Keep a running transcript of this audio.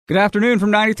Good afternoon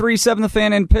from 93.7 The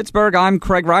Fan in Pittsburgh. I'm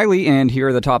Craig Riley, and here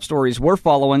are the top stories we're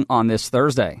following on this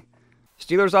Thursday.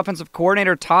 Steelers offensive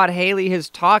coordinator Todd Haley has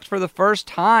talked for the first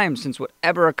time since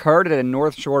whatever occurred at a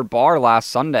North Shore bar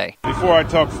last Sunday. Before I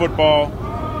talk football,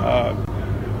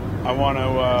 I want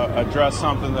to address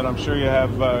something that I'm sure you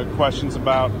have questions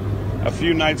about. A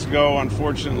few nights ago,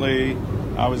 unfortunately,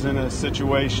 I was in a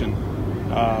situation.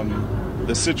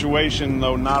 The situation,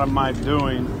 though not of my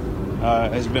doing,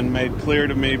 has been made clear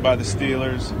to me by the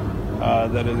Steelers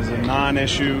that it is a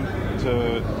non-issue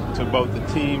to both the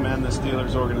team and the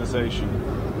Steelers organization.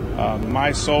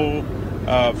 My sole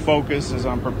focus is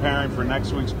on preparing for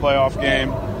next week's playoff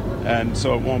game, and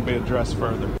so it won't be addressed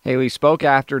further. Haley spoke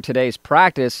after today's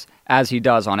practice, as he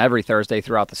does on every Thursday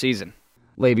throughout the season.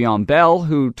 Le'Veon Bell,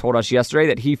 who told us yesterday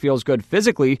that he feels good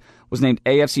physically, was named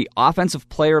AFC Offensive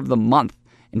Player of the Month.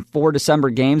 In 4 December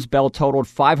games, Bell totaled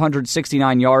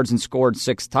 569 yards and scored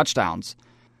 6 touchdowns.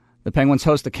 The Penguins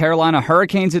host the Carolina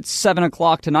Hurricanes at 7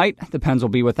 o'clock tonight. The Pens will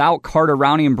be without Carter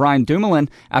Rowney and Brian Dumoulin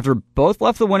after both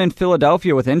left the win in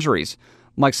Philadelphia with injuries.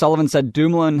 Mike Sullivan said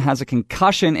Dumoulin has a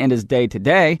concussion and is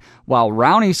day-to-day, while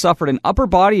Rowney suffered an upper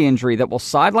body injury that will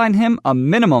sideline him a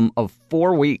minimum of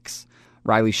 4 weeks.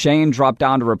 Riley Shane dropped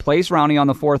down to replace Rowney on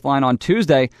the fourth line on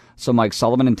Tuesday, so Mike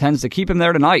Sullivan intends to keep him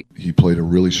there tonight. He played a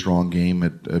really strong game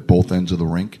at both ends of the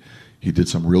rink. He did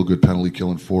some real good penalty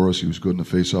killing for us. He was good in the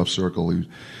face-off circle.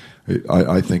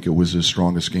 I think it was his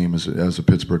strongest game as a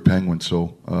Pittsburgh Penguin.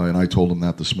 So, and I told him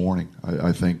that this morning.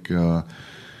 I think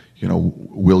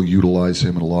we'll utilize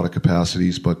him in a lot of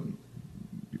capacities, but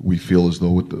we feel as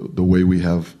though with the way we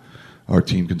have our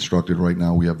team constructed right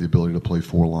now, we have the ability to play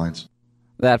 4 lines.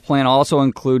 That plan also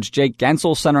includes Jake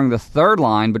Gensel centering the third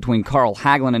line between Carl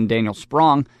Hagelin and Daniel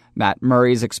Sprong. Matt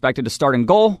Murray is expected to start in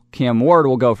goal. Cam Ward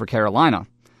will go for Carolina.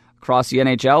 Across the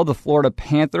NHL, the Florida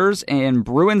Panthers and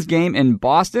Bruins game in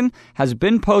Boston has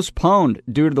been postponed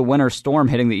due to the winter storm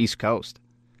hitting the East Coast.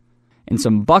 In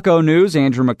some Bucco news,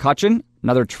 Andrew McCutchen,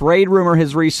 another trade rumor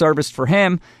has resurfaced for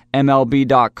him.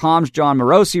 MLB.com's John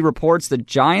Morosi reports the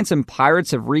Giants and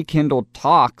Pirates have rekindled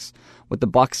talks, with the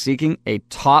Bucs seeking a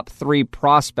top 3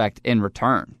 prospect in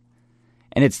return.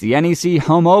 And it's the NEC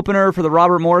home opener for the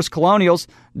Robert Morris Colonials.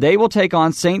 They will take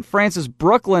on St. Francis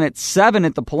Brooklyn at 7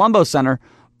 at the Palumbo Center.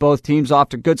 Both teams off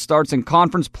to good starts in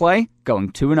conference play,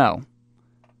 going 2-0.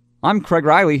 I'm Craig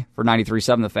Riley for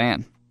 93.7 The Fan.